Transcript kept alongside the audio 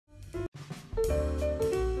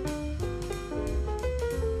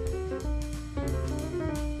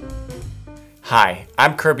Hi,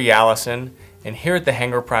 I'm Kirby Allison, and here at the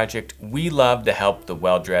Hanger Project, we love to help the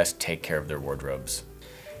well-dressed take care of their wardrobes.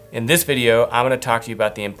 In this video, I'm going to talk to you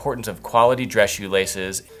about the importance of quality dress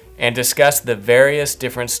shoelaces and discuss the various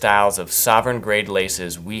different styles of sovereign grade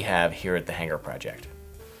laces we have here at the Hanger Project.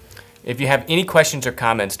 If you have any questions or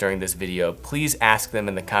comments during this video, please ask them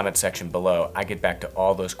in the comment section below. I get back to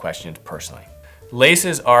all those questions personally.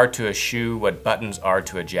 Laces are to a shoe what buttons are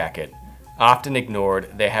to a jacket. Often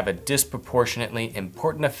ignored, they have a disproportionately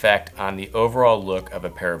important effect on the overall look of a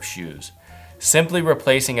pair of shoes. Simply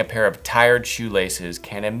replacing a pair of tired shoelaces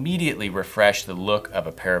can immediately refresh the look of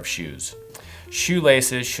a pair of shoes.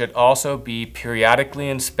 Shoelaces should also be periodically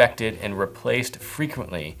inspected and replaced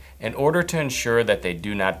frequently in order to ensure that they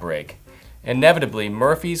do not break. Inevitably,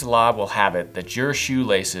 Murphy's Law will have it that your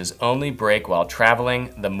shoelaces only break while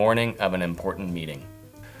traveling the morning of an important meeting.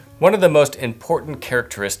 One of the most important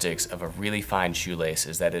characteristics of a really fine shoelace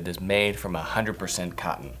is that it is made from 100%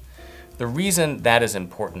 cotton. The reason that is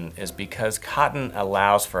important is because cotton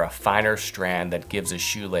allows for a finer strand that gives a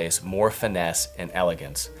shoelace more finesse and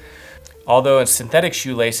elegance. Although synthetic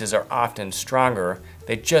shoelaces are often stronger,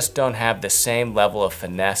 they just don't have the same level of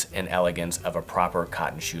finesse and elegance of a proper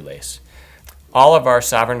cotton shoelace. All of our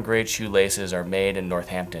sovereign grade shoelaces are made in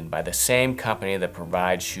Northampton by the same company that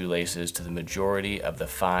provides shoelaces to the majority of the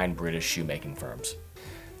fine British shoemaking firms.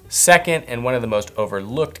 Second, and one of the most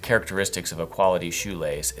overlooked characteristics of a quality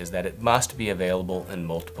shoelace is that it must be available in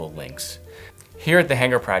multiple lengths. Here at the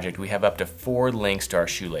Hanger Project, we have up to 4 lengths to our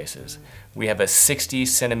shoelaces. We have a 60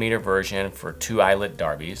 centimeter version for 2 eyelet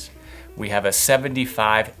derbies. We have a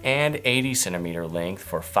 75 and 80 centimeter length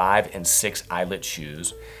for 5 and 6 eyelet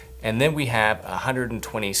shoes. And then we have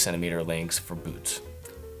 120 centimeter lengths for boots.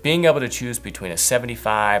 Being able to choose between a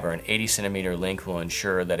 75 or an 80 centimeter length will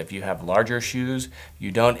ensure that if you have larger shoes,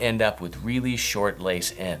 you don't end up with really short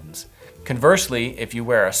lace ends. Conversely, if you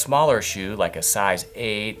wear a smaller shoe like a size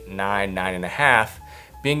 8, 9, 9.5,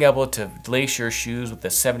 being able to lace your shoes with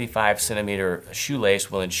a 75 centimeter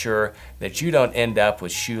shoelace will ensure that you don't end up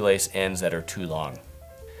with shoelace ends that are too long.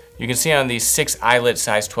 You can see on these 6 eyelet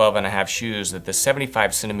size 12.5 shoes that the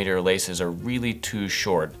 75 centimeter laces are really too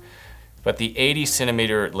short, but the 80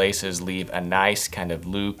 centimeter laces leave a nice kind of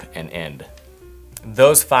loop and end.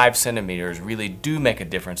 Those 5 centimeters really do make a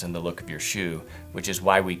difference in the look of your shoe, which is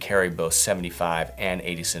why we carry both 75 and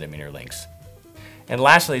 80 centimeter lengths. And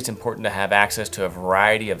lastly, it's important to have access to a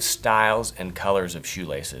variety of styles and colors of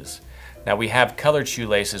shoelaces. Now we have colored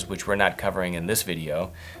shoelaces which we're not covering in this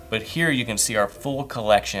video, but here you can see our full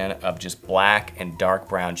collection of just black and dark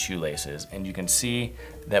brown shoelaces, and you can see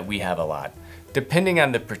that we have a lot. Depending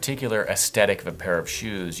on the particular aesthetic of a pair of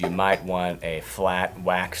shoes, you might want a flat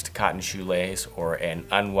waxed cotton shoelace or an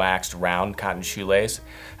unwaxed round cotton shoelace,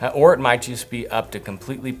 or it might just be up to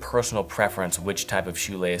completely personal preference which type of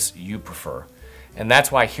shoelace you prefer. And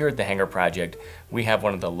that's why here at the Hanger Project, we have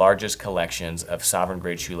one of the largest collections of sovereign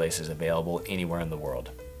grade shoelaces available anywhere in the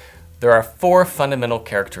world. There are 4 fundamental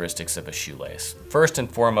characteristics of a shoelace. First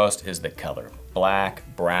and foremost is the color. Black,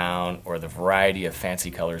 brown, or the variety of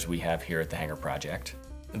fancy colors we have here at the Hanger Project.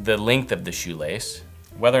 The length of the shoelace,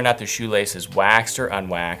 whether or not the shoelace is waxed or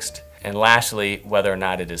unwaxed, and lastly, whether or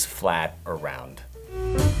not it is flat or round.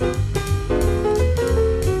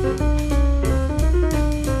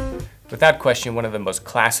 Without question, one of the most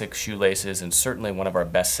classic shoelaces and certainly one of our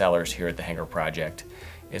best sellers here at the Hanger Project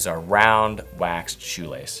is our round waxed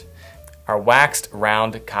shoelace. Our waxed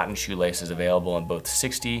round cotton shoelace is available in both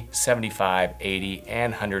 60, 75, 80,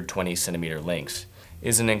 and 120 centimeter lengths. It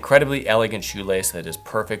is an incredibly elegant shoelace that is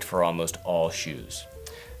perfect for almost all shoes.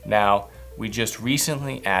 Now, we just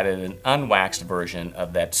recently added an unwaxed version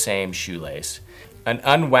of that same shoelace. An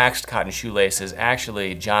unwaxed cotton shoelace is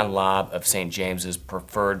actually John Lobb of St. James's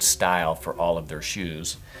preferred style for all of their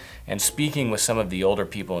shoes. And speaking with some of the older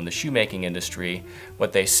people in the shoemaking industry,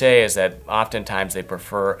 what they say is that oftentimes they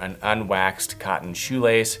prefer an unwaxed cotton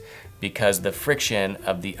shoelace because the friction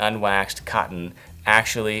of the unwaxed cotton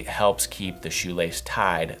actually helps keep the shoelace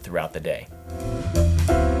tied throughout the day.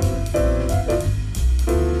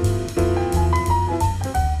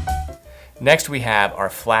 Next we have our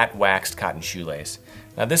flat waxed cotton shoelace.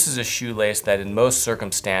 Now this is a shoelace that in most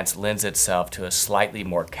circumstances lends itself to a slightly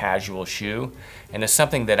more casual shoe and is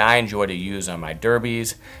something that I enjoy to use on my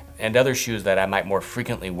derbies and other shoes that I might more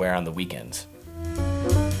frequently wear on the weekends.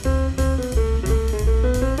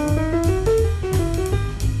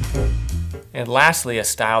 And lastly, a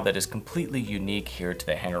style that is completely unique here to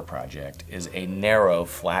the Hanger Project is a narrow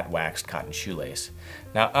flat waxed cotton shoelace.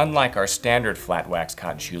 Now, unlike our standard flat waxed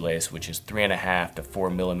cotton shoelace, which is 3.5 to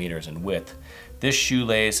 4 millimeters in width, this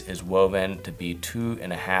shoelace is woven to be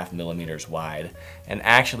 2.5 millimeters wide and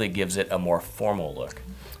actually gives it a more formal look.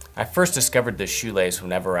 I first discovered this shoelace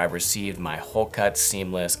whenever I received my whole cut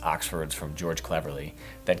seamless Oxfords from George Cleverly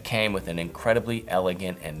that came with an incredibly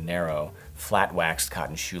elegant and narrow flat waxed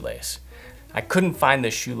cotton shoelace. I couldn't find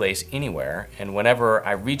this shoelace anywhere, and whenever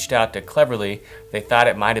I reached out to Cleverly, they thought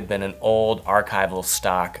it might have been an old archival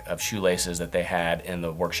stock of shoelaces that they had in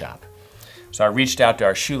the workshop. So I reached out to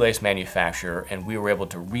our shoelace manufacturer and we were able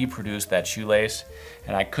to reproduce that shoelace,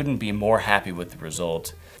 and I couldn't be more happy with the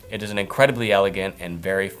result. It is an incredibly elegant and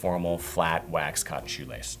very formal flat wax cotton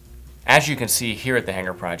shoelace. As you can see here at the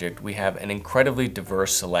Hanger Project, we have an incredibly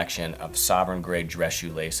diverse selection of sovereign grade dress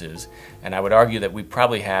shoelaces, and I would argue that we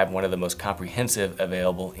probably have one of the most comprehensive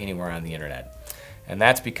available anywhere on the internet. And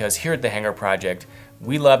that's because here at the Hanger Project,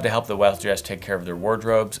 we love to help the well-dressed take care of their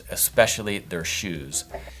wardrobes, especially their shoes.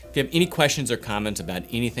 If you have any questions or comments about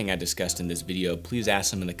anything I discussed in this video, please ask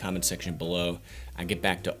them in the comment section below. I get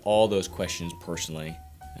back to all those questions personally.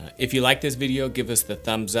 If you like this video, give us the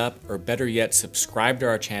thumbs up, or better yet, subscribe to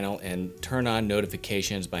our channel and turn on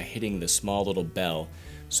notifications by hitting the small little bell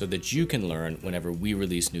so that you can learn whenever we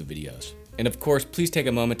release new videos. And of course, please take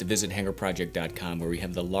a moment to visit hangerproject.com, where we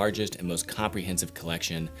have the largest and most comprehensive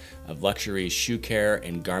collection of luxury shoe care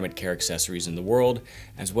and garment care accessories in the world,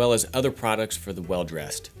 as well as other products for the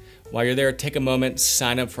well-dressed. While you're there, take a moment,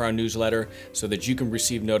 sign up for our newsletter so that you can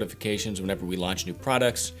receive notifications whenever we launch new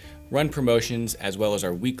products, run promotions, as well as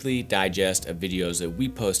our weekly digest of videos that we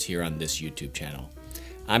post here on this YouTube channel.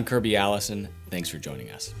 I'm Kirby Allison. Thanks for joining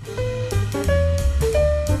us.